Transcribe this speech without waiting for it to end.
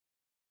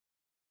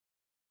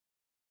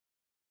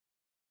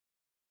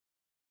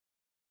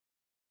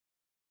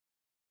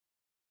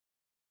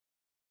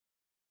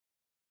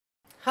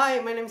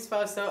Hi, my name is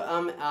Fausto.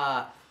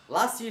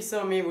 Last you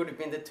saw me would have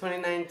been the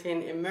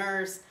 2019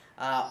 Immerse.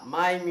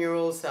 My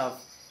murals have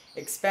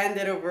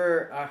expanded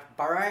over a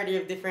variety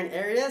of different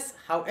areas.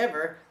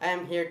 However, I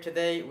am here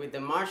today with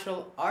the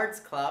Martial Arts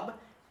Club,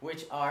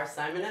 which are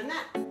Simon and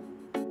Matt.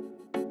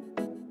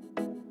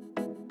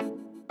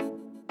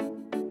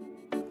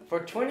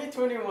 For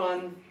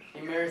 2021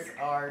 Immerse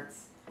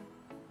Arts,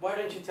 why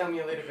don't you tell me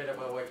a little bit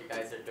about what you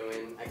guys are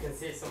doing? I can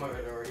see some of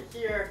it already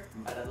here,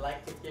 but I'd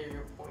like to hear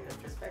your point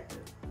of perspective.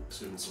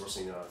 Students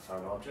sourcing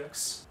found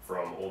objects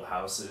from old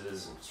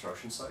houses and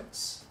construction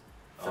sites.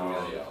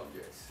 Familiar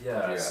objects.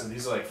 Yeah, so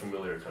these are like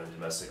familiar kind of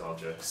domestic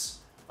objects.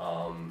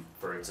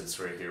 For instance,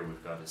 right here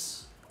we've got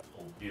this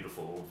old,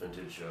 beautiful old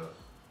vintage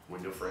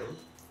window frame.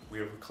 We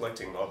are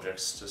collecting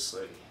objects just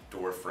like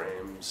door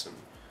frames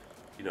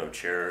and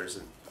chairs.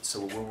 And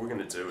so what we're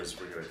going to do is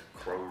we're going to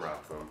chrome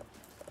wrap them.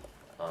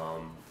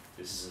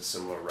 This is a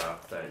similar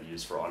wrap that I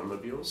use for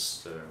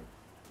automobiles to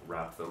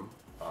wrap them.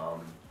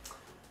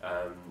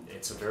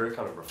 It's a very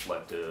kind of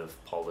reflective,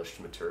 polished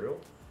material,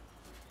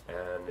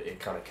 and it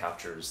kind of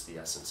captures the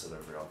essence of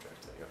every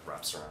object that it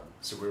wraps around.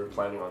 So we were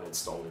planning on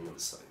installing on the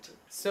site.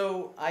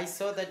 So I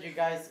saw that you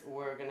guys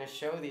were gonna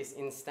show this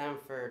in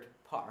Stamford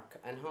Park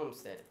and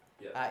Homestead.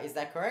 Yeah. Is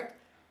that correct?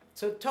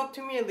 So talk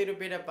to me a little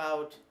bit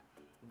about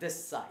the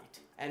site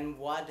and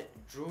what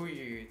drew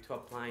you to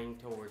applying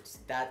towards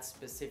that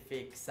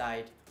specific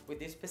site with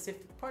this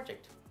specific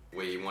project.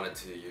 We wanted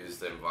to use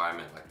the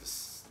environment like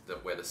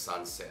where the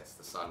sun sets,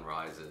 the sun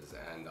rises,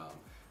 and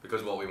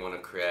because what we want to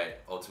create,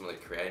 ultimately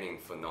creating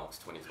for Knox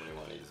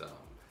 2021 is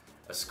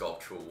a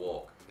sculptural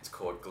walk. It's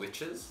called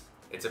Glitches.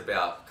 It's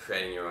about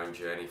creating your own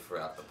journey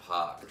throughout the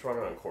park. We're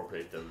trying to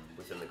incorporate them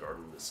within the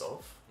garden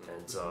itself,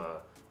 and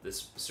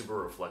this super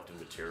reflective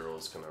material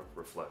is going to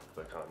reflect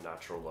the kind of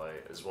natural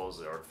light as well as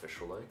the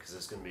artificial light, because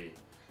there's going to be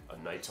a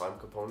nighttime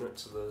component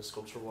to the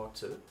sculpture walk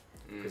too,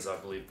 because I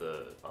believe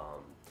the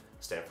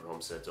Stamford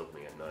Homestead's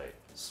opening at night,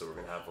 so we're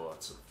going to have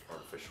lots of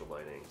artificial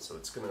lighting, so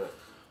it's going to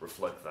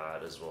reflect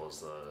that as well as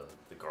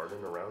the garden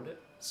around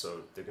it,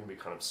 so they're going to be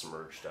kind of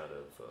submerged out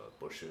of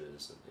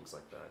bushes and things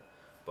like that,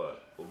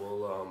 but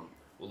we'll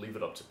leave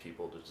it up to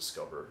people to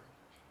discover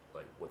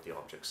like what the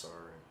objects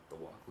are and the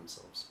walk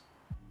themselves.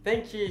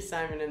 Thank you,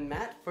 Simon and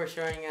Matt, for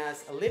showing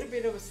us a little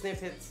bit of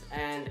snippets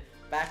and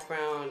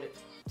background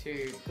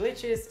to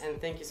Glitches, and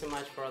thank you so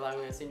much for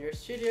allowing us in your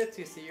studio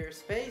to see your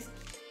space.